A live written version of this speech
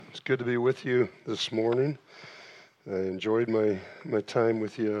good to be with you this morning. I enjoyed my time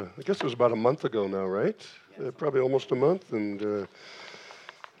with you. I guess it was about a month ago now, right? Probably almost a month, or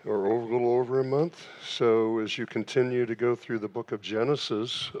a little over a month. So as you continue to go through the book of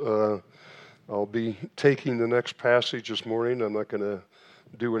Genesis, I'll be taking the next passage this morning. I'm not going to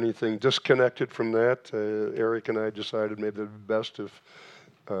do anything disconnected from that. Eric and I decided maybe it'd be best if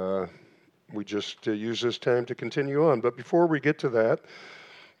we just use this time to continue on. But before we get to that,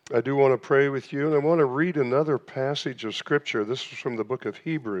 I do want to pray with you, and I want to read another passage of Scripture. This is from the book of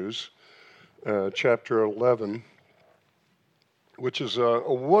Hebrews, chapter 11, which is a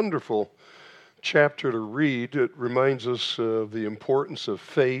wonderful chapter to read. It reminds us of the importance of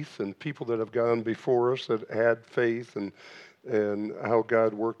faith and people that have gone before us that had faith and how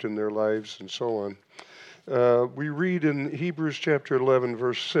God worked in their lives and so on. We read in Hebrews chapter 11,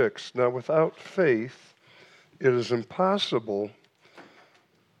 verse 6, "Now without faith it is impossible,"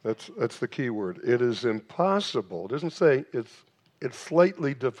 that's the key word, it is impossible. It doesn't say it's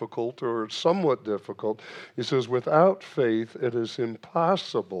slightly difficult or somewhat difficult. He says, without faith it is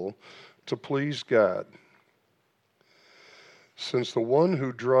impossible to please God, since the one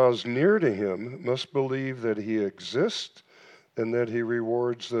who draws near to him must believe that he exists and that he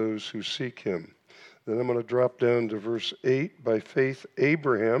rewards those who seek him. Then I'm going to drop down to verse 8. By faith,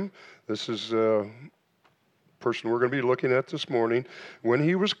 Abraham, this is a person we're going to be looking at this morning, when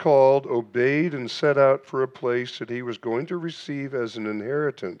he was called, obeyed and set out for a place that he was going to receive as an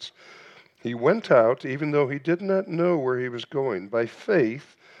inheritance. He went out, even though he did not know where he was going. By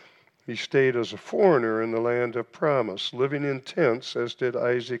faith, he stayed as a foreigner in the land of promise, living in tents, as did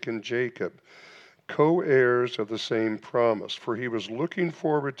Isaac and Jacob, co-heirs of the same promise. For he was looking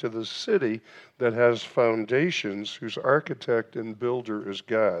forward to the city that has foundations, whose architect and builder is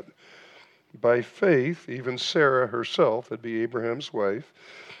God. By faith, even Sarah herself, that'd be Abraham's wife,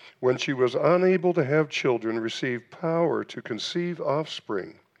 when she was unable to have children, received power to conceive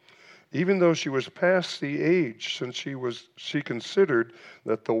offspring, even though she was past the age, since she considered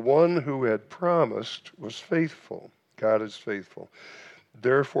that the one who had promised was faithful. God is faithful.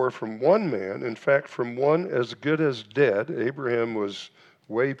 Therefore, from one man, in fact, from one as good as dead, Abraham was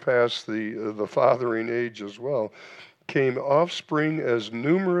way past the fathering age as well, came offspring as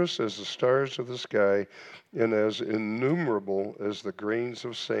numerous as the stars of the sky and as innumerable as the grains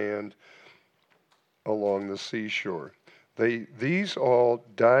of sand along the seashore. These all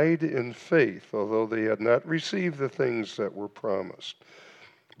died in faith, although they had not received the things that were promised.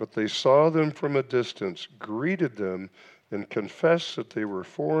 But they saw them from a distance, greeted them, and confessed that they were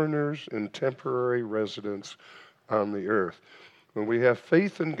foreigners and temporary residents on the earth. When we have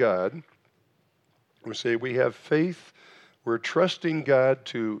faith in God, we say we have faith, we're trusting God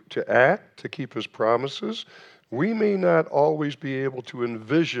to act, to keep his promises. We may not always be able to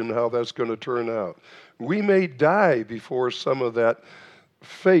envision how that's going to turn out. We may die before some of that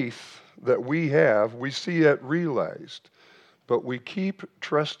faith that we have, we see it realized. But we keep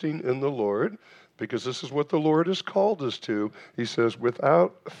trusting in the Lord, because this is what the Lord has called us to. He says,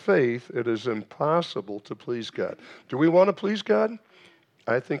 without faith, it is impossible to please God. Do we want to please God?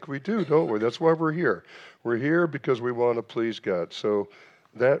 I think we do, don't we? That's why we're here. We're here because we want to please God. So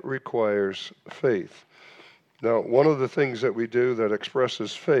that requires faith. Now, one of the things that we do that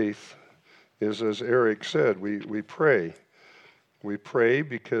expresses faith is, as Eric said, we pray. We pray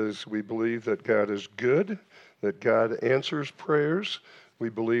because we believe that God is good, that God answers prayers. We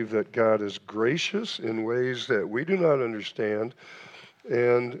believe that God is gracious in ways that we do not understand.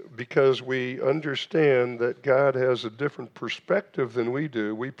 And because we understand that God has a different perspective than we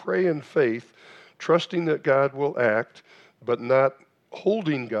do, we pray in faith, trusting that God will act, but not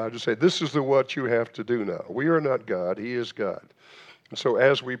holding God to say, this is what you have to do now. We are not God, he is God. And so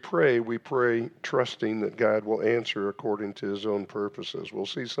as we pray trusting that God will answer according to his own purposes. We'll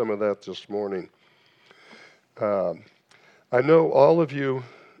see some of that this morning. I know all of you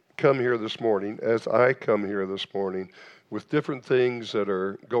come here this morning, as I come here this morning, with different things that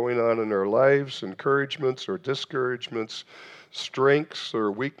are going on in our lives, encouragements or discouragements, strengths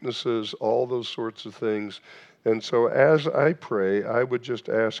or weaknesses, all those sorts of things. And so as I pray, I would just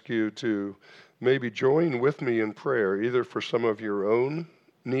ask you to maybe join with me in prayer, either for some of your own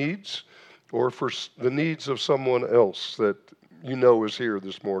needs or for the needs of someone else that you know is here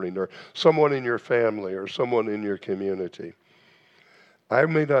this morning, or someone in your family or someone in your community. I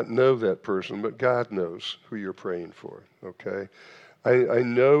may not know that person, but God knows who you're praying for, okay? I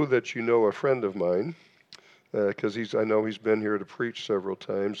know that you know a friend of mine, because I know he's been here to preach several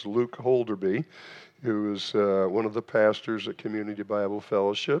times, Luke Holderby, who is one of the pastors at Community Bible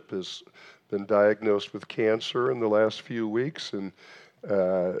Fellowship, has been diagnosed with cancer in the last few weeks, and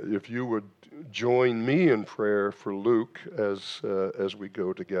If you would join me in prayer for Luke as we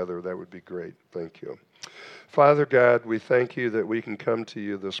go together, that would be great. Thank you. Father God, we thank you that we can come to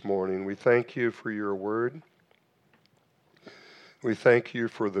you this morning. We thank you for your word. We thank you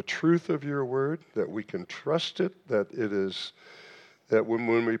for the truth of your word, that we can trust it, that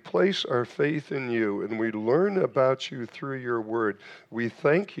when we place our faith in you and we learn about you through your word, we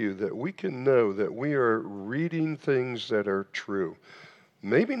thank you that we can know that we are reading things that are true.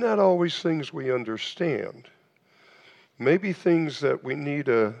 Maybe not always things we understand. Maybe things that we need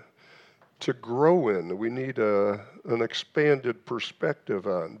to grow in. We need an expanded perspective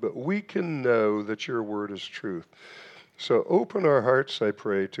on. But we can know that your word is truth. So open our hearts, I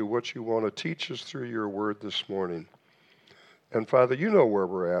pray, to what you want to teach us through your word this morning. And Father, you know where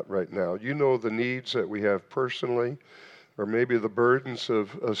we're at right now. You know the needs that we have personally, or maybe the burdens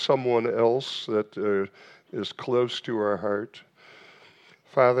of someone else that is close to our heart.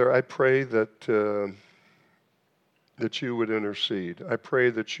 Father, I pray that you would intercede. I pray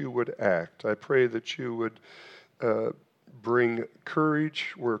that you would act. I pray that you would bring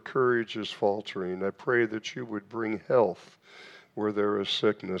courage where courage is faltering. I pray that you would bring health where there is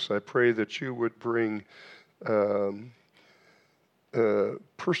sickness. I pray that you would bring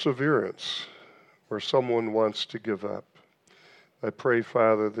perseverance where someone wants to give up. I pray,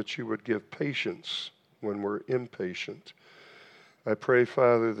 Father, that you would give patience when we're impatient. I pray,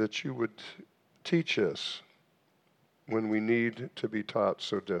 Father, that you would teach us when we need to be taught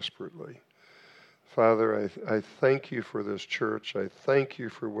so desperately. Father, I thank you for this church. I thank you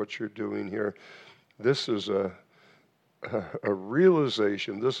for what you're doing here. This is a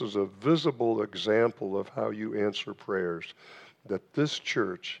realization. This is a visible example of how you answer prayers, that this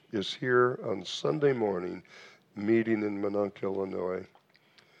church is here on Sunday morning meeting in Minonk, Illinois.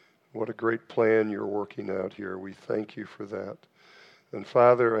 What a great plan you're working out here. We thank you for that. And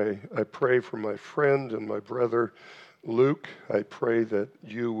Father, I pray for my friend and my brother Luke. I pray that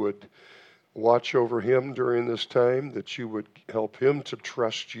you would watch over him during this time, that you would help him to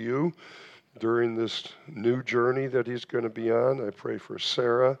trust you during this new journey that he's going to be on. I pray for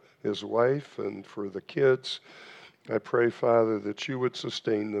Sarah, his wife, and for the kids. I pray, Father, that you would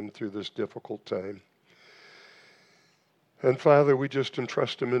sustain them through this difficult time. And Father, we just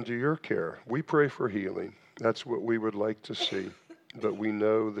entrust them into your care. We pray for healing. That's what we would like to see. But we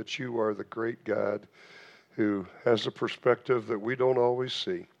know that you are the great God who has a perspective that we don't always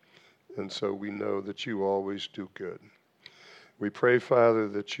see. And so we know that you always do good. We pray, Father,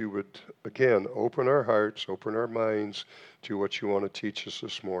 that you would, again, open our hearts, open our minds to what you want to teach us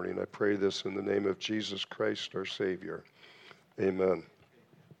this morning. I pray this in the name of Jesus Christ, our Savior. Amen.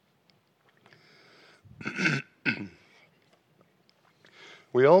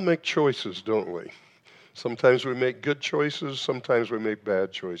 We all make choices, don't we? Sometimes we make good choices, sometimes we make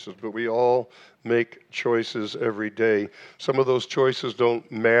bad choices, but we all make choices every day. Some of those choices don't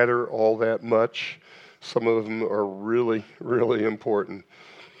matter all that much. Some of them are really, really important.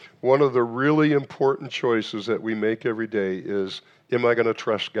 One of the really important choices that we make every day is, am I going to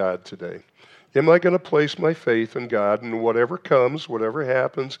trust God today? Am I going to place my faith in God, and whatever comes, whatever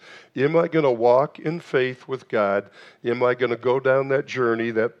happens, am I going to walk in faith with God? Am I going to go down that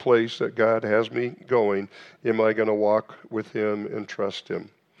journey, that place that God has me going? Am I going to walk with him and trust him?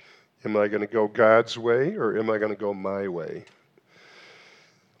 Am I going to go God's way, or am I going to go my way?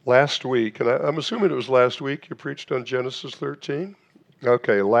 Last week, and I'm assuming it was last week, you preached on Genesis 13?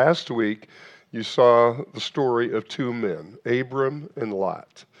 Okay, last week you saw the story of two men, Abram and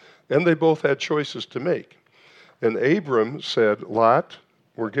Lot. And they both had choices to make. And Abram said, Lot,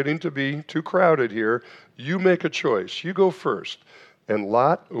 we're getting to be too crowded here. You make a choice. You go first. And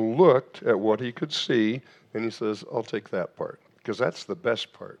Lot looked at what he could see, and he says, I'll take that part, because that's the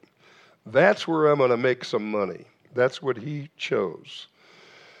best part. That's where I'm going to make some money. That's what he chose.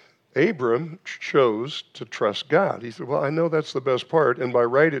 Abram chose to trust God. He said, well, I know that's the best part, and by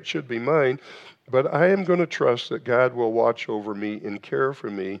right it should be mine, but I am going to trust that God will watch over me and care for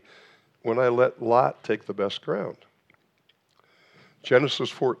me when I let Lot take the best ground. Genesis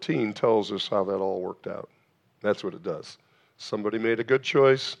 14 tells us how that all worked out. That's what it does. Somebody made a good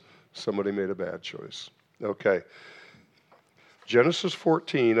choice, somebody made a bad choice. Okay. Genesis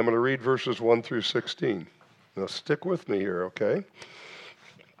 14, I'm going to read verses 1 through 16. Now stick with me here, okay?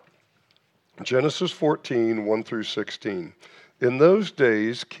 Genesis 14, 1 through 16. In those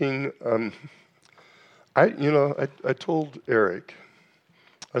days, I told Eric,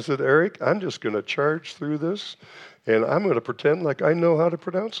 I said, Eric, I'm just going to charge through this, and I'm going to pretend like I know how to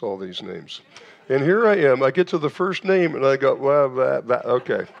pronounce all these names. And here I am. I get to the first name, and I go, well,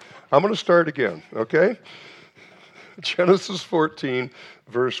 okay. I'm going to start again, okay? Genesis 14,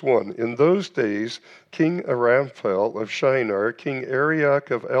 verse 1. In those days, King Aramphel of Shinar, King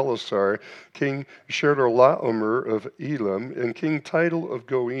Arioch of Elasar, King Chedorlaomer of Elam, and King Tidal of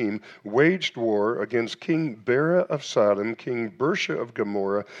Goim waged war against King Bera of Sodom, King Bersha of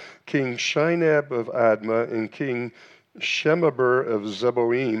Gomorrah, King Shinab of Admah, and King Shemaber of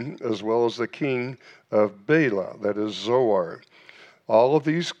Zeboim, as well as the king of Bela, that is Zoar. All of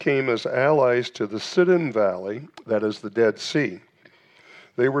these came as allies to the Siddim Valley, that is the Dead Sea.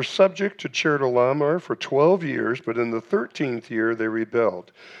 They were subject to Chedorlaomer for 12 years, but in the 13th year they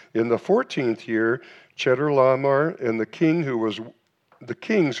rebelled. In the 14th year, Chedorlaomer and the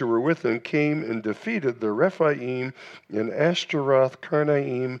kings who were with him came and defeated the Rephaim in Ashtaroth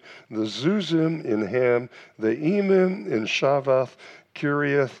Karnaim, the Zuzim in Ham, the Emim in Shavath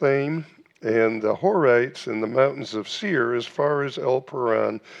Kiriathaim, and the Horites in the mountains of Seir as far as El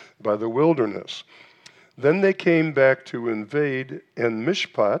Paran by the wilderness. Then they came back to invade En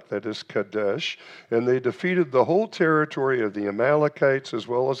Mishpat, that is Kadesh, and they defeated the whole territory of the Amalekites as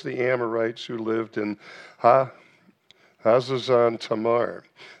well as the Amorites who lived in Hazazon Tamar.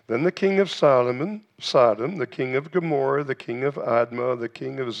 Then the king of Sodom, the king of Gomorrah, the king of Admah, the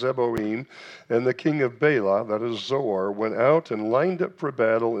king of Zeboim, and the king of Bela, that is Zoar, went out and lined up for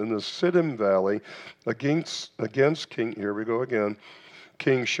battle in the Siddim Valley against King, here we go again,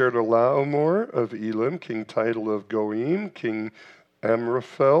 King Chedorlaomer of Elam, King Tidal of Goim, King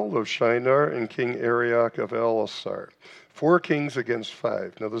Amraphel of Shinar, and King Arioch of Elasar. 4 kings against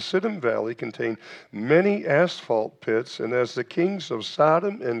 5. Now the Siddim Valley contained many asphalt pits, and as the kings of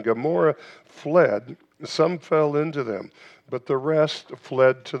Sodom and Gomorrah fled, some fell into them, but the rest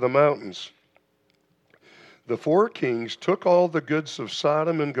fled to the mountains. The 4 kings took all the goods of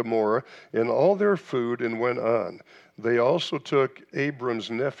Sodom and Gomorrah and all their food and went on. They also took Abram's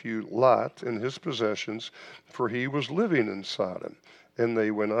nephew Lot and his possessions, for he was living in Sodom. And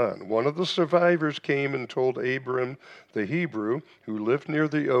they went on. One of the survivors came and told Abram the Hebrew, who lived near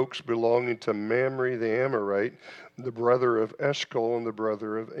the oaks belonging to Mamre the Amorite, the brother of Eshcol and the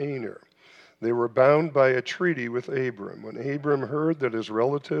brother of Aner. They were bound by a treaty with Abram. When Abram heard that his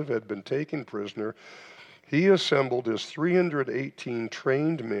relative had been taken prisoner, he assembled his 318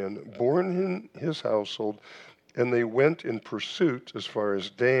 trained men born in his household, and they went in pursuit as far as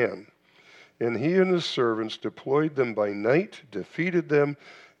Dan. And he and his servants deployed them by night, defeated them,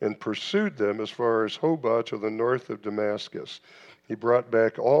 and pursued them as far as Hobah to the north of Damascus. He brought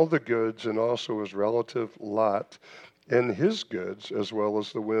back all the goods and also his relative Lot and his goods, as well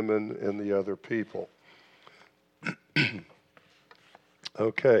as the women and the other people.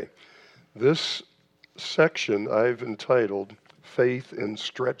 Okay, this section I've entitled Faith in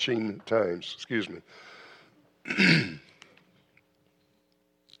Stretching Times. Excuse me.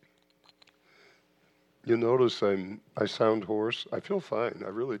 You notice I sound hoarse. I feel fine. I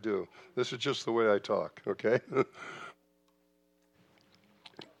really do. This is just the way I talk, okay?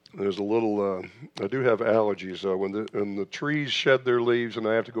 There's a little, I do have allergies, though. When the trees shed their leaves and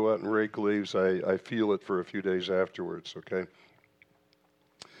I have to go out and rake leaves, I feel it for a few days afterwards, okay?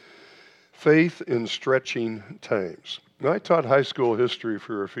 Faith in Stretching Times. Now, I taught high school history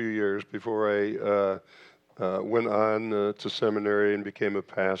for a few years before I went on to seminary and became a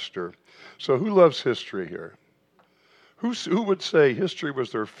pastor. So who loves history here? Who would say history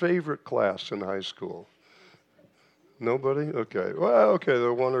was their favorite class in high school? Nobody? Okay. Well, okay, there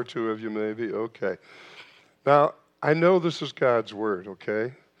are 1 or 2 of you maybe. Okay. Now, I know this is God's word,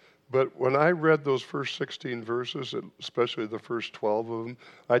 okay? But when I read those first 16 verses, especially the first 12 of them,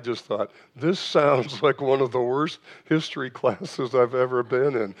 I just thought, this sounds like one of the worst history classes I've ever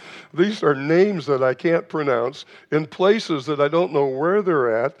been in. These are names that I can't pronounce in places that I don't know where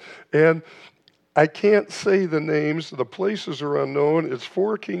they're at, and I can't say the names. The places are unknown. It's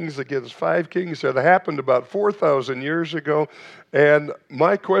 4 kings against 5 kings that happened about 4,000 years ago, and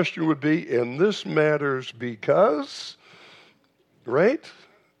my question would be, and this matters because, right?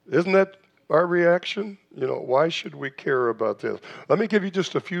 Isn't that our reaction? You know, why should we care about this? Let me give you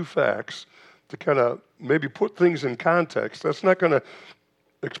just a few facts to kind of maybe put things in context. That's not going to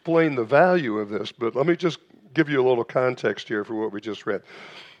explain the value of this, but let me just give you a little context here for what we just read.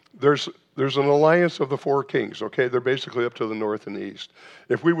 There's an alliance of the 4 kings, okay? They're basically up to the north and the east.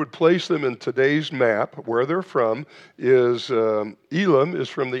 If we would place them in today's map, where they're from is Elam is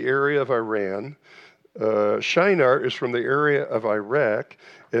from the area of Iran, Shinar is from the area of Iraq,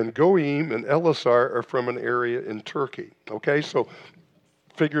 and Goim and Elasar are from an area in Turkey. Okay, so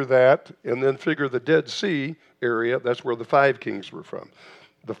figure that, and then figure the Dead Sea area. That's where the 5 kings were from.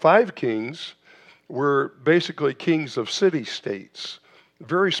 The 5 kings were basically kings of city-states.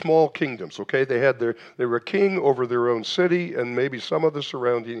 very small kingdoms, okay? They were king over their own city and maybe some of the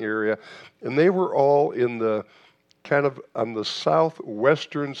surrounding area, and they were all in the kind of on the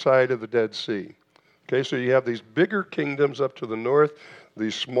southwestern side of the Dead Sea. Okay, so you have these bigger kingdoms up to the north,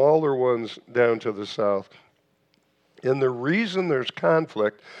 these smaller ones down to the south. And the reason there's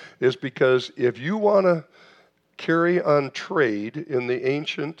conflict is because if you want to carry on trade in the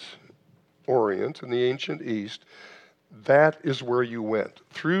ancient Orient, in the ancient East, that is where you went,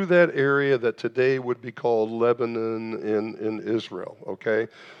 through that area that today would be called Lebanon in Israel, okay?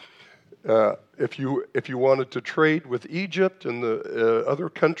 If you wanted to trade with Egypt and the other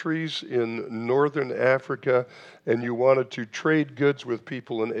countries in northern Africa, and you wanted to trade goods with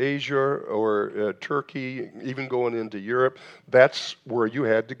people in Asia or Turkey, even going into Europe, that's where you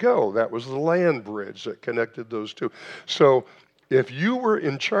had to go. That was the land bridge that connected those two. So if you were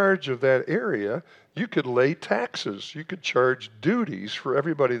in charge of that area, you could lay taxes. You could charge duties for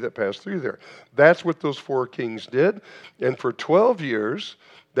everybody that passed through there. That's what those four kings did. And for 12 years,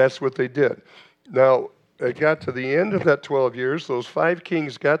 that's what they did. Now, it got to the end of that 12 years, those five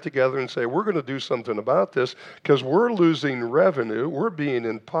kings got together and say, we're going to do something about this because we're losing revenue, we're being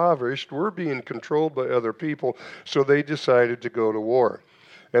impoverished, we're being controlled by other people. So they decided to go to war.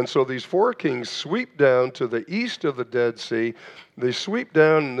 And so these four kings sweep down to the east of the Dead Sea. They sweep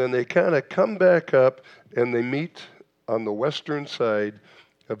down and then they kind of come back up and they meet on the western side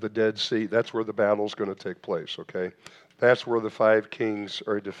of the Dead Sea. That's where the battle's going to take place, okay? That's where the five kings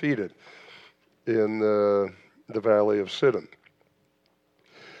are defeated in the valley of Siddim.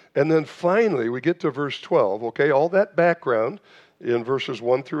 And then finally, we get to verse 12, okay? All that background in verses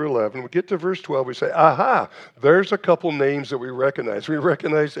 1 through 11. We get to verse 12, we say, aha, there's a couple names that we recognize. We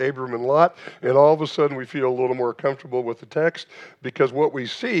recognize Abram and Lot, and all of a sudden we feel a little more comfortable with the text because what we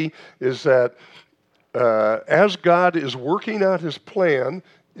see is that as God is working out his plan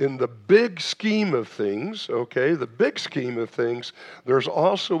in the big scheme of things, okay, the big scheme of things, there's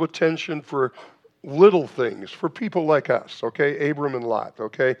also attention for little things, for people like us, okay, Abram and Lot,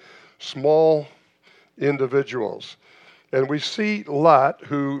 okay, small individuals. And we see Lot,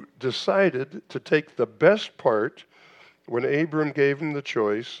 who decided to take the best part when Abram gave him the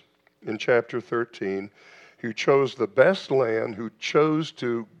choice in chapter 13, who chose the best land, who chose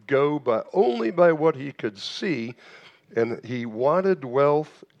to go only by what he could see, and he wanted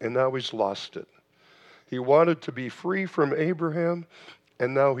wealth, and now he's lost it. He wanted to be free from Abraham,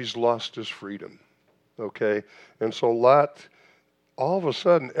 and now he's lost his freedom, okay? And so Lot, all of a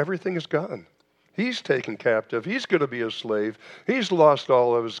sudden, everything is gone. He's taken captive. He's going to be a slave. He's lost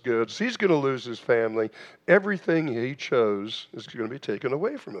all of his goods. He's going to lose his family. Everything he chose is going to be taken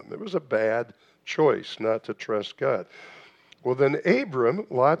away from him. It was a bad choice not to trust God. Well, then Abram,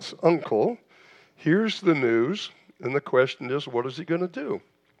 Lot's uncle, hears the news, and the question is, what is he going to do?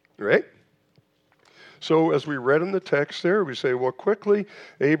 Right? So as we read in the text there, we say, well, quickly,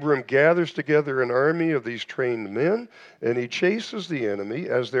 Abram gathers together an army of these trained men, and he chases the enemy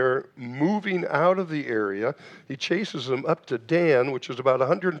as they're moving out of the area. He chases them up to Dan, which is about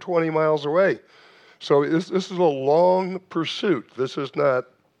 120 miles away. So this is a long pursuit. This is not,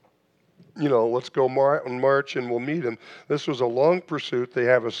 let's go march and we'll meet him. This was a long pursuit. They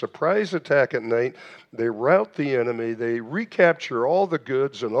have a surprise attack at night. They rout the enemy. They recapture all the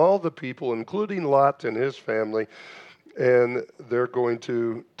goods and all the people, including Lot and his family, and they're going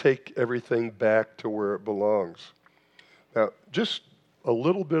to take everything back to where it belongs. Now, just a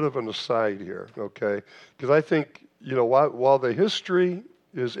little bit of an aside here, okay? Because I think, while the history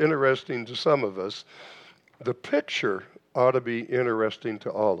is interesting to some of us, the picture ought to be interesting to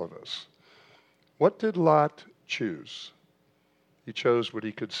all of us. What did Lot choose? He chose what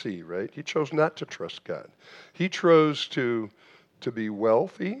he could see, right? He chose not to trust God. He chose to be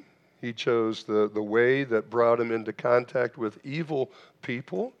wealthy. He chose the way that brought him into contact with evil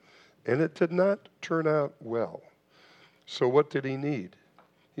people, and it did not turn out well. So what did he need?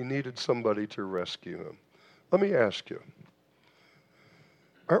 He needed somebody to rescue him. Let me ask you,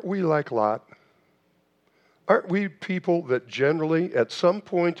 aren't we like Lot? Aren't we people that generally, at some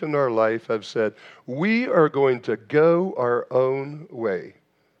point in our life, have said, we are going to go our own way?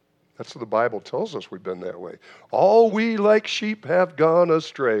 That's what the Bible tells us we've been that way. All we like sheep have gone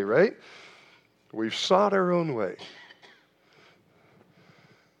astray, right? We've sought our own way.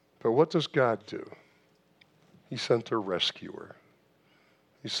 But what does God do? He sent a rescuer.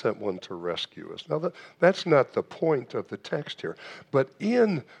 He sent one to rescue us. Now, that's not the point of the text here. But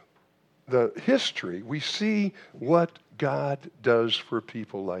in the history, we see what God does for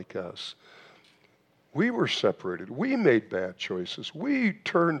people like us. We were separated. We made bad choices. We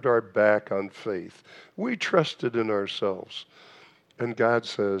turned our back on faith. We trusted in ourselves. And God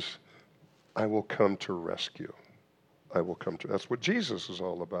says, I will come to rescue. That's what Jesus is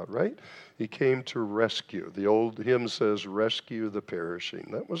all about, right? He came to rescue. The old hymn says, rescue the perishing.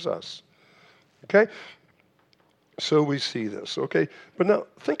 That was us. Okay? So we see this, okay? But now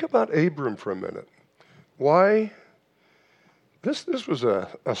think about Abram for a minute. Why? This was a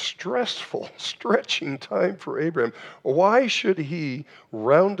stressful, stretching time for Abraham. Why should he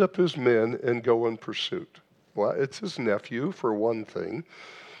round up his men and go in pursuit? Well, it's his nephew, for one thing.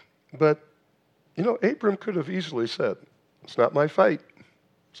 But, Abram could have easily said, it's not my fight.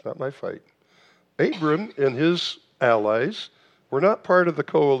 It's not my fight. Abram and his allies were not part of the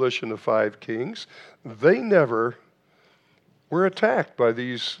coalition of 5 kings. They never were attacked by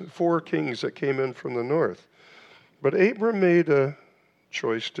these 4 kings that came in from the north. But Abram made a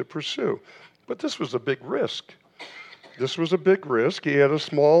choice to pursue. But this was a big risk. This was a big risk. He had a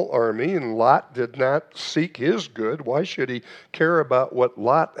small army, and Lot did not seek his good. Why should he care about what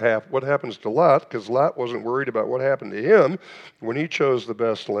happens to Lot? Because Lot wasn't worried about what happened to him when he chose the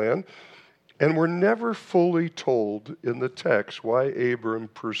best land. And we're never fully told in the text why Abram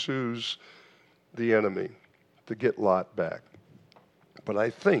pursues the enemy to get Lot back. But I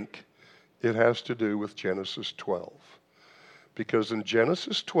think it has to do with Genesis 12. Because in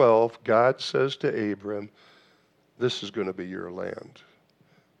Genesis 12, God says to Abram, this is going to be your land.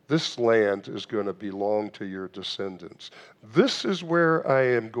 This land is going to belong to your descendants. This is where I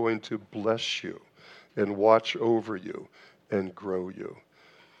am going to bless you and watch over you and grow you.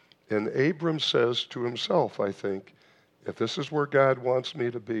 And Abram says to himself, I think, if this is where God wants me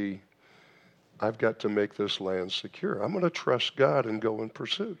to be, I've got to make this land secure. I'm going to trust God and go in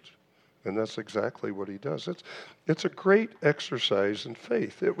pursuit. And that's exactly what he does. It's a great exercise in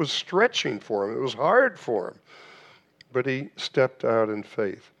faith. It was stretching for him. It was hard for him. But he stepped out in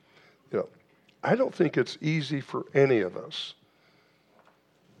faith. I don't think it's easy for any of us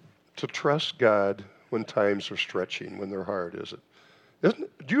to trust God when times are stretching, when they're hard, is it?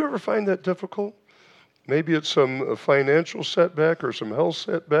 Do you ever find that difficult? Maybe it's some financial setback or some health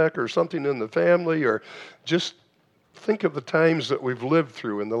setback or something in the family, or just think of the times that we've lived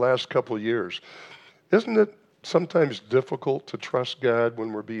through in the last couple of years. Isn't it sometimes difficult to trust God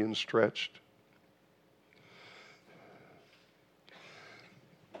when we're being stretched?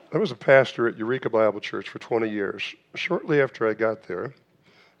 I was a pastor at Eureka Bible Church for 20 years. Shortly after I got there,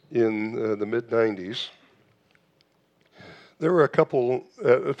 in the mid-90s, there were a couple,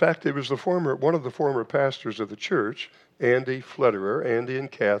 in fact, it was one of the former pastors of the church, Andy Flederer, Andy and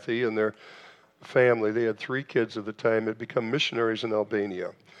Kathy and their family. They had 3 kids at the time, had become missionaries in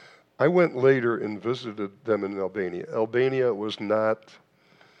Albania. I went later and visited them in Albania. Albania was not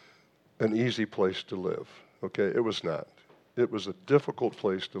an easy place to live, okay? It was not. It was a difficult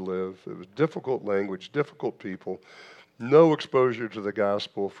place to live. It was difficult language, difficult people. No exposure to the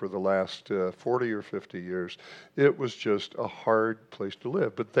gospel for the last 40 or 50 years. It was just a hard place to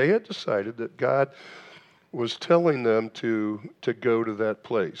live. But they had decided that God was telling them to go to that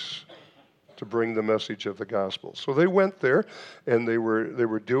place to bring the message of the gospel. So they went there, and they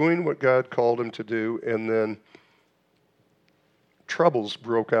were doing what God called them to do, and then troubles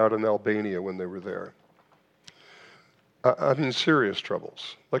broke out in Albania when they were there. I mean, serious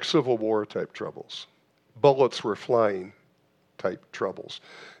troubles, like Civil War type troubles. Bullets were flying type troubles.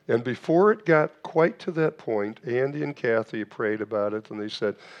 And before it got quite to that point, Andy and Kathy prayed about it, and they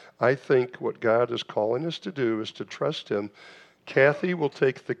said, I think what God is calling us to do is to trust him. Kathy will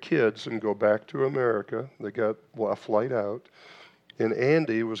take the kids and go back to America. They got a flight out. And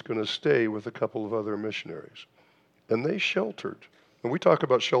Andy was going to stay with a couple of other missionaries. And they sheltered. And we talk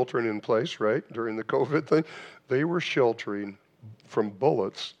about sheltering in place, right, during the COVID thing. They were sheltering from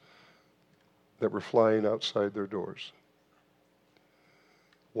bullets that were flying outside their doors.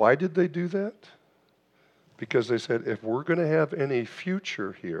 Why did they do that? Because they said, if we're going to have any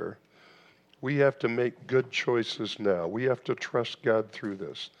future here, we have to make good choices now. We have to trust God through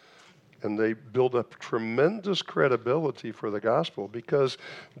this. And they build up tremendous credibility for the gospel because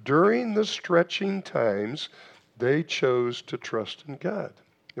during the stretching times, they chose to trust in God.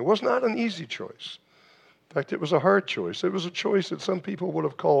 It was not an easy choice. In fact, it was a hard choice. It was a choice that some people would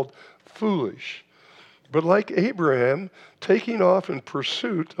have called foolish. But like Abraham, taking off in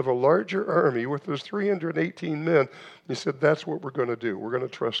pursuit of a larger army with those 318 men, he said, that's what we're going to do. We're going to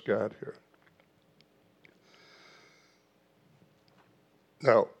trust God here.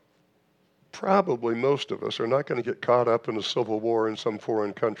 Now, probably most of us are not going to get caught up in a civil war in some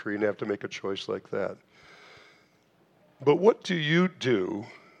foreign country and have to make a choice like that. But what do you do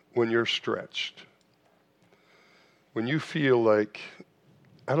when you're stretched? When you feel like,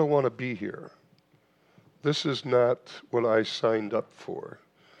 I don't want to be here. This is not what I signed up for.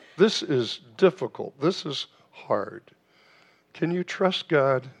 This is difficult. This is hard. Can you trust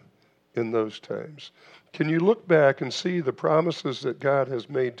God in those times? Can you look back and see the promises that God has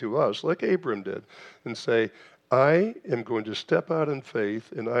made to us, like Abram did, and say, I am going to step out in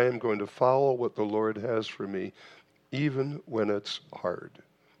faith and I am going to follow what the Lord has for me, even when it's hard.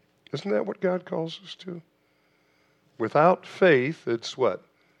 Isn't that what God calls us to? Without faith, it's what?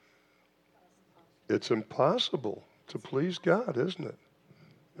 It's impossible to please God, isn't it?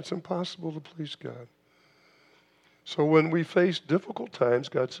 It's impossible to please God. So when we face difficult times,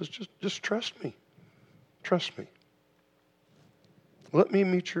 God says, just trust me. Trust me. Let me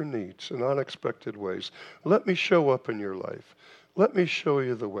meet your needs in unexpected ways. Let me show up in your life. Let me show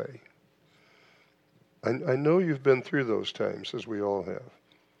you the way. I know you've been through those times, as we all have.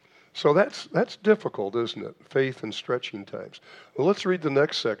 So that's difficult, isn't it? Faith in stretching times. Well, let's read the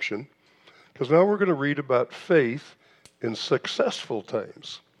next section, because now we're going to read about faith in successful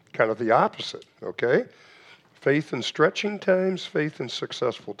times. Kind of the opposite, okay? Faith in stretching times, faith in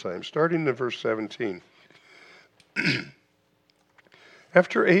successful times. Starting in verse 17.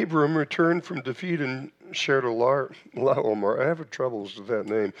 After Abram returned from defeat in Chedorlaomer, I have troubles with that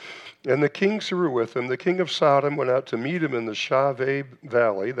name, and the kings who were with him, the king of Sodom went out to meet him in the Shaveh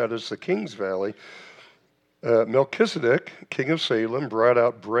Valley, that is the King's Valley. Melchizedek, king of Salem, brought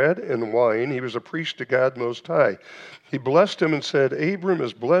out bread and wine. He was a priest to God Most High. He blessed him and said, Abram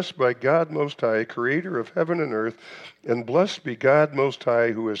is blessed by God Most High, creator of heaven and earth, and blessed be God Most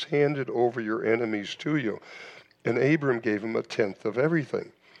High, who has handed over your enemies to you. And Abram gave him 1/10 of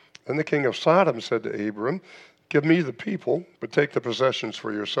everything. And the king of Sodom said to Abram, give me the people, but take the possessions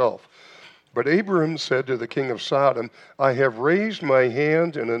for yourself. But Abram said to the king of Sodom, I have raised my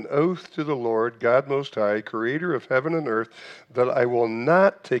hand in an oath to the Lord, God Most High, creator of heaven and earth, that I will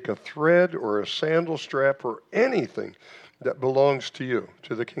not take a thread or a sandal strap or anything that belongs to you,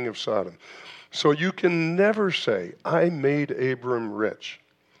 to the king of Sodom. So you can never say, I made Abram rich.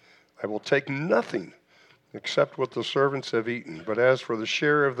 I will take nothing except what the servants have eaten. But as for the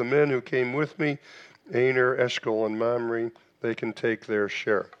share of the men who came with me, Aner, Eshcol, and Mamre, they can take their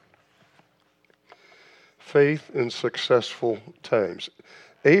share. Faith in successful times.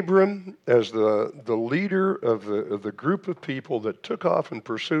 Abram, as the leader of the group of people that took off in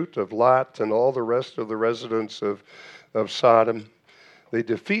pursuit of Lot and all the rest of the residents of Sodom, they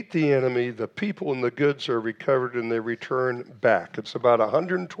defeat the enemy, the people and the goods are recovered, and they return back. It's about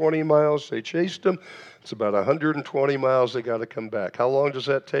 120 miles. They chased them. It's about 120 miles they got to come back. How long does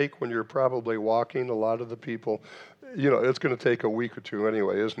that take when you're probably walking? A lot of the people, it's going to take a week or two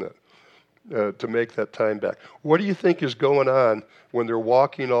anyway, isn't it, to make that time back. What do you think is going on when they're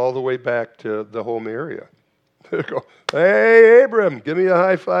walking all the way back to the home area? They go, hey, Abram, give me a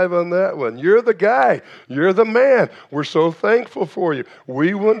high five on that one. You're the guy. You're the man. We're so thankful for you.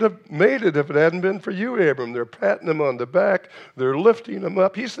 We wouldn't have made it if it hadn't been for you, Abram. They're patting him on the back. They're lifting him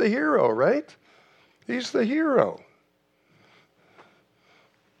up. He's the hero, right? He's the hero.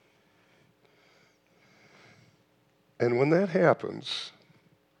 And when that happens,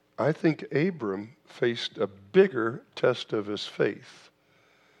 I think Abram faced a bigger test of his faith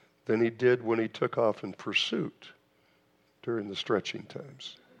than he did when he took off in pursuit during the stretching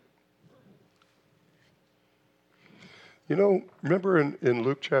times. Remember in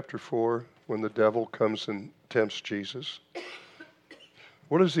Luke chapter 4 when the devil comes and tempts Jesus?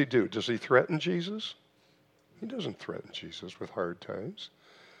 What does he do? Does he threaten Jesus? He doesn't threaten Jesus with hard times.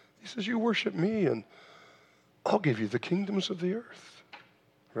 He says, you worship me and I'll give you the kingdoms of the earth,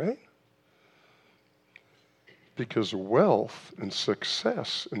 right? Because wealth and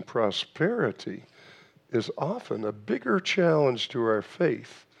success and prosperity is often a bigger challenge to our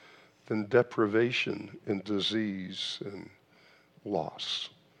faith than deprivation and disease and loss.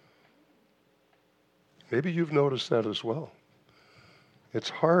 Maybe you've noticed that as well. It's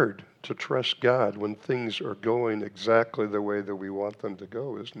hard to trust God when things are going exactly the way that we want them to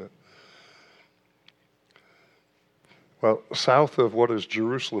go, isn't it? Well, south of what is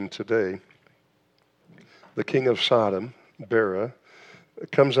Jerusalem today, the king of Sodom, Bera,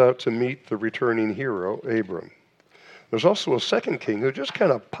 comes out to meet the returning hero, Abram. There's also a second king who just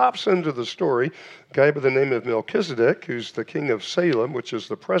kind of pops into the story, a guy by the name of Melchizedek, who's the king of Salem, which is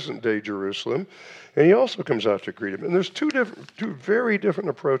the present-day Jerusalem, and he also comes out to greet him. And there's two very different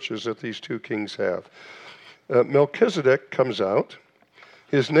approaches that these two kings have. Melchizedek comes out.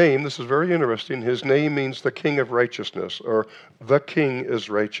 His name, this is very interesting, his name means the king of righteousness, or the king is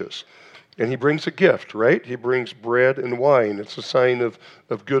righteous. And he brings a gift, right? He brings bread and wine. It's a sign of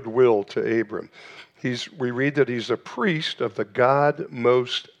goodwill to Abram. We read that he's a priest of the God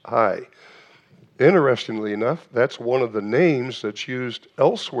Most High. Interestingly enough, that's one of the names that's used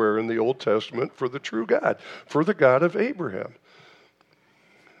elsewhere in the Old Testament for the true God, for the God of Abraham.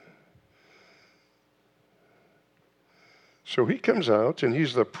 So he comes out and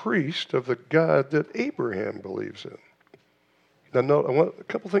he's the priest of the God that Abraham believes in. Now, a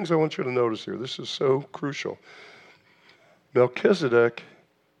couple things I want you to notice here. This is so crucial. Melchizedek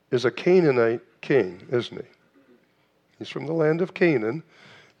is a Canaanite king, isn't he? He's from the land of Canaan.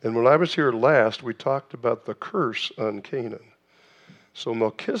 And when I was here last, we talked about the curse on Canaan. So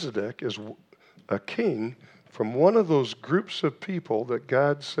Melchizedek is a king from one of those groups of people that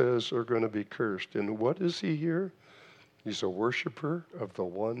God says are going to be cursed. And what is he here? He's a worshiper of the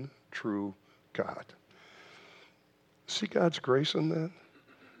one true God. See God's grace in that?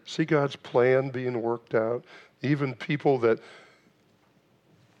 See God's plan being worked out? Even people that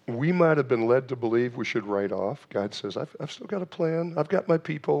we might have been led to believe we should write off. God says, I've still got a plan. I've got my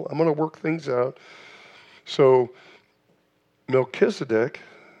people. I'm going to work things out. So Melchizedek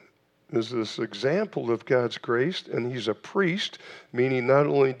is this example of God's grace, and he's a priest, meaning not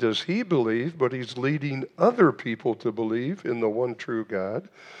only does he believe, but he's leading other people to believe in the one true God.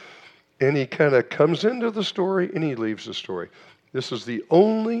 And he kind of comes into the story and he leaves the story. This is the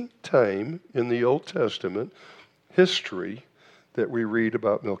only time in the Old Testament history that we read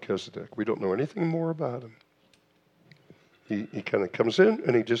about Melchizedek. We don't know anything more about him. He kind of comes in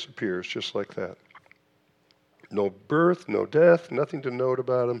and he disappears just like that. No birth, no death, nothing to note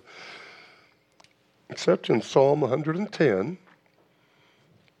about him. Except in Psalm 110,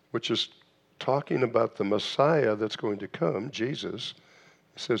 which is talking about the Messiah that's going to come, Jesus.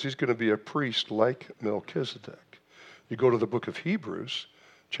 It says he's going to be a priest like Melchizedek. You go to the book of Hebrews,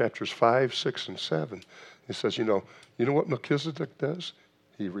 chapters 5, 6, and 7. It says, you know what Melchizedek does?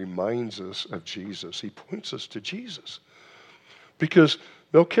 He reminds us of Jesus. He points us to Jesus. Because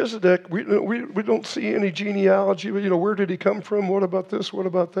Melchizedek, we don't see any genealogy. Where did he come from? What about this? What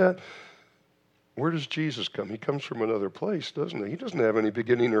about that? Where does Jesus come? He comes from another place, doesn't he? He doesn't have any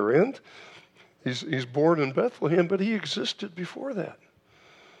beginning or end. He's born in Bethlehem, but he existed before that.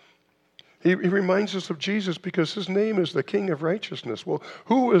 He reminds us of Jesus because his name is the King of Righteousness. Well,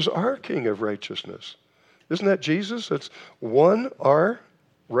 who is our King of Righteousness? Isn't that Jesus? That's our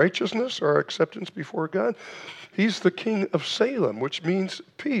righteousness, our acceptance before God. He's the King of Salem, which means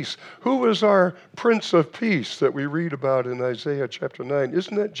peace. Who is our Prince of Peace that we read about in Isaiah chapter 9?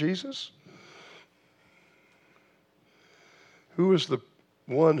 Isn't that Jesus? Who is the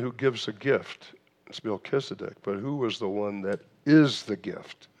one who gives a gift? It's Melchizedek, but who is the one that is the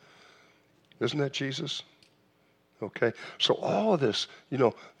gift? Isn't that Jesus? Okay, so all of this,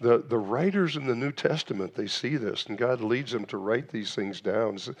 the writers in the New Testament, they see this, and God leads them to write these things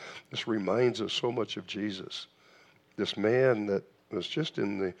down. This reminds us so much of Jesus, this man that was just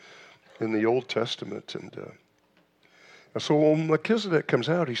in the Old Testament. And so when Melchizedek comes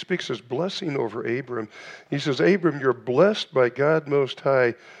out, he speaks his blessing over Abram. He says, Abram, you're blessed by God Most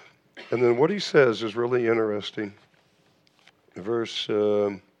High. And then what he says is really interesting.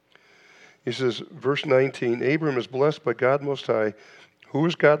 He says, verse 19, Abram is blessed by God Most High. Who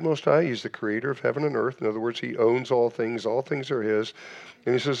is God Most High? He's the creator of heaven and earth. In other words, he owns all things are his.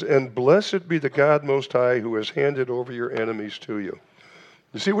 And he says, and blessed be the God Most High who has handed over your enemies to you.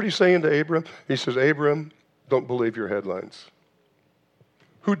 You see what he's saying to Abram? He says, Abram, don't believe your headlines.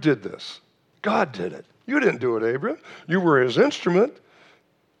 Who did this? God did it. You didn't do it, Abram. You were his instrument,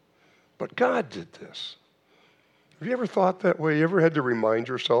 but God did this. Have you ever thought that way? You ever had to remind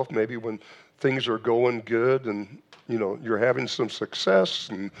yourself maybe when things are going good and you're having some success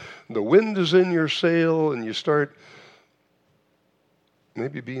and the wind is in your sail and you start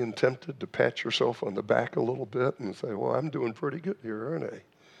maybe being tempted to pat yourself on the back a little bit and say, well, I'm doing pretty good here, aren't I?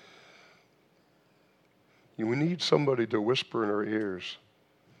 We need somebody to whisper in our ears,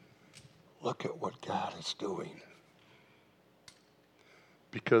 look at what God is doing.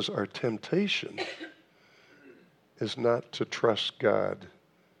 Because our temptation is not to trust God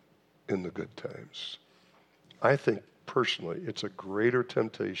in the good times. I think personally it's a greater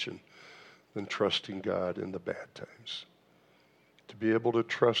temptation than trusting God in the bad times. To be able to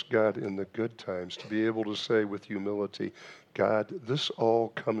trust God in the good times, to be able to say with humility, God, this all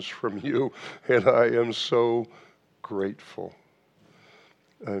comes from you, and I am so grateful.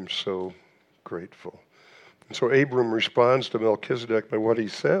 I'm so grateful. And so Abram responds to Melchizedek by what he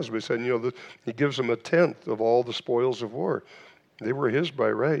says. We said, he gives him 1/10 of all the spoils of war. They were his by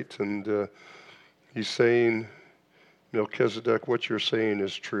right. And he's saying, Melchizedek, what you're saying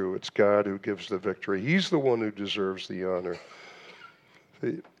is true. It's God who gives the victory. He's the one who deserves the honor.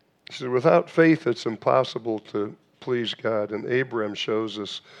 He says, without faith, it's impossible to please God. And Abram shows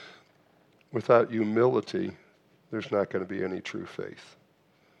us without humility, there's not going to be any true faith.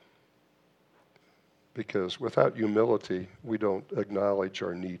 Because without humility, we don't acknowledge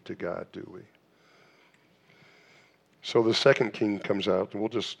our need to God, do we? So the second king comes out,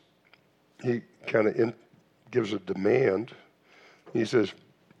 and he kind of gives a demand. He says,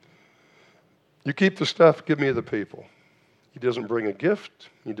 you keep the stuff, give me the people. He doesn't bring a gift.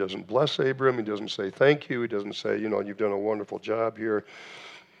 He doesn't bless Abram. He doesn't say thank you. He doesn't say, you've done a wonderful job here.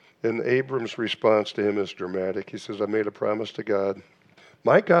 And Abram's response to him is dramatic. He says, I made a promise to God.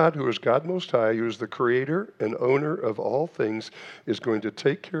 My God, who is God Most High, who is the creator and owner of all things, is going to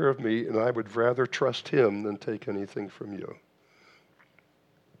take care of me, and I would rather trust him than take anything from you.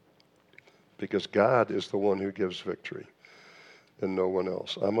 Because God is the one who gives victory and no one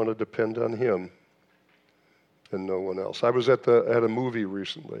else. I'm going to depend on him and no one else. I was at a movie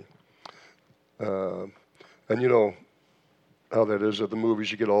recently. And you know how that is at the movies.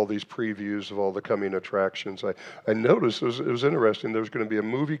 You get all these previews of all the coming attractions. I noticed it was interesting. There was going to be a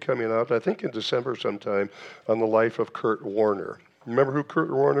movie coming out, I think in December sometime, on the life of Kurt Warner. Remember who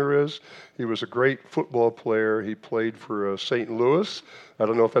Kurt Warner is? He was a great football player. He played for St. Louis. I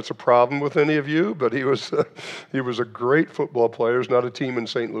don't know if that's a problem with any of you, but he was a great football player. There's not a team in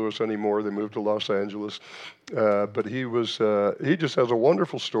St. Louis anymore. They moved to Los Angeles. But he just has a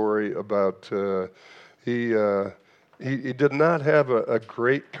wonderful story about he did not have a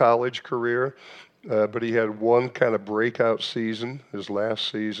great college career, but he had one kind of breakout season, his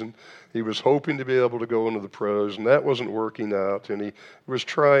last season. He was hoping to be able to go into the pros, and that wasn't working out. And he was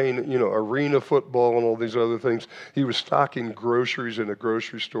trying, arena football and all these other things. He was stocking groceries in a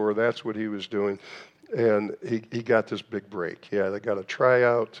grocery store. That's what he was doing. And he got this big break. They got a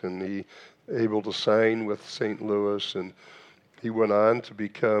tryout, and he able to sign with St. Louis, and he went on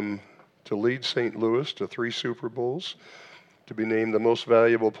to lead St. Louis to 3 Super Bowls, to be named the most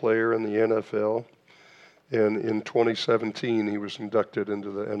valuable player in the NFL. And in 2017, he was inducted into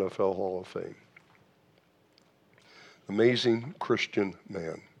the NFL Hall of Fame. Amazing Christian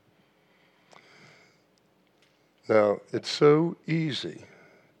man. Now, it's so easy.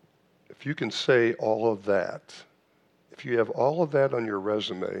 If you can say all of that, if you have all of that on your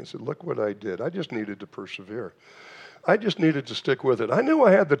resume and say, look what I did. I just needed to persevere. I just needed to stick with it. I knew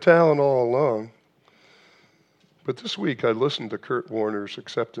I had the talent all along. But this week I listened to Kurt Warner's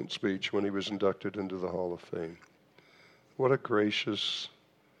acceptance speech when he was inducted into the Hall of Fame. What a gracious,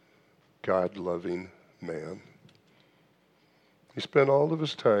 God-loving man. He spent all of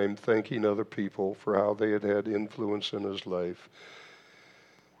his time thanking other people for how they had influence in his life.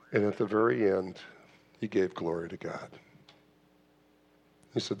 And at the very end, he gave glory to God.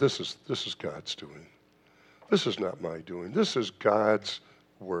 He said, this is God's doing. This is not my doing. This is God's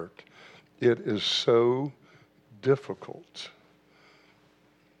work. It is so difficult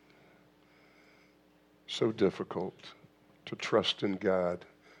to trust in God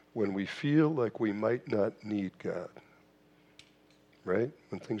when we feel like we might not need God, right?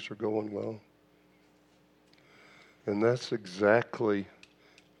 When things are going well. And that's exactly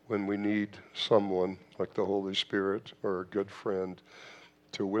when we need someone like the Holy Spirit or a good friend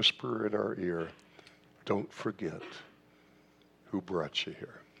to whisper in our ear, don't forget who brought you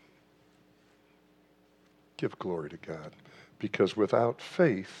here. Give glory to God. Because without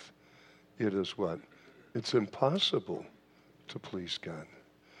faith, it is what? It's impossible to please God.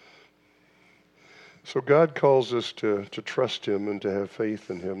 So God calls us to trust him and to have faith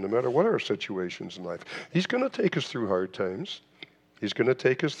in him, no matter what our situations in life. He's going to take us through hard times. He's going to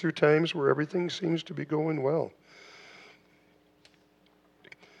take us through times where everything seems to be going well.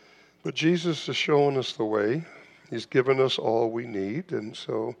 But Jesus is showing us the way. He's given us all we need, and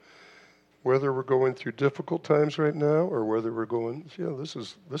so whether we're going through difficult times right now or whether we're going, this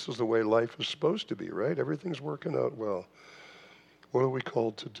is the way life is supposed to be, right? Everything's working out well. What are we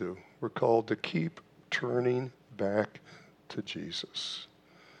called to do? We're called to keep turning back to Jesus.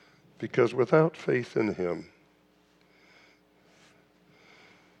 Because without faith in him,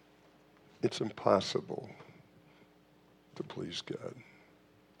 it's impossible to please God.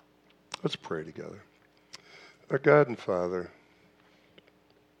 Let's pray together. Our God and Father,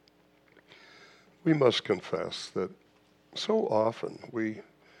 we must confess that so often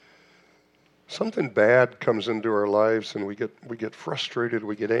something bad comes into our lives and we get frustrated,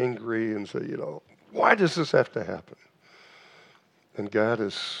 we get angry and say, why does this have to happen? And God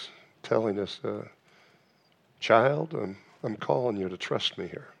is telling us, child, I'm calling you to trust me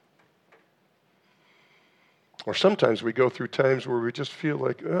here. Or sometimes we go through times where we just feel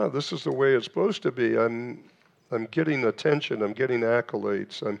like, this is the way it's supposed to be. I'm getting attention. I'm getting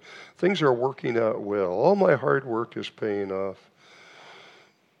accolades. Things are working out well. All my hard work is paying off.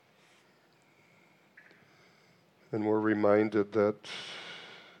 And we're reminded that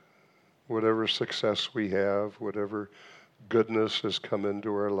whatever success we have, whatever goodness has come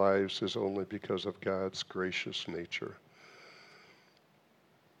into our lives is only because of God's gracious nature.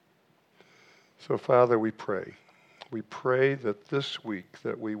 So, Father, we pray. We pray that this week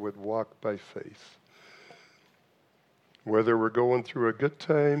that we would walk by faith. Whether we're going through a good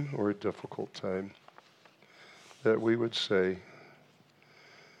time or a difficult time, that we would say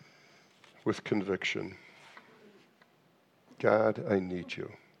with conviction, God, I need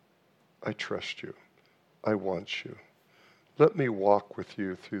you. I trust you. I want you. Let me walk with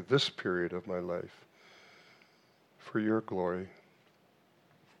you through this period of my life for your glory,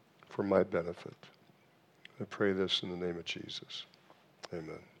 for my benefit. I pray this in the name of Jesus.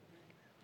 Amen.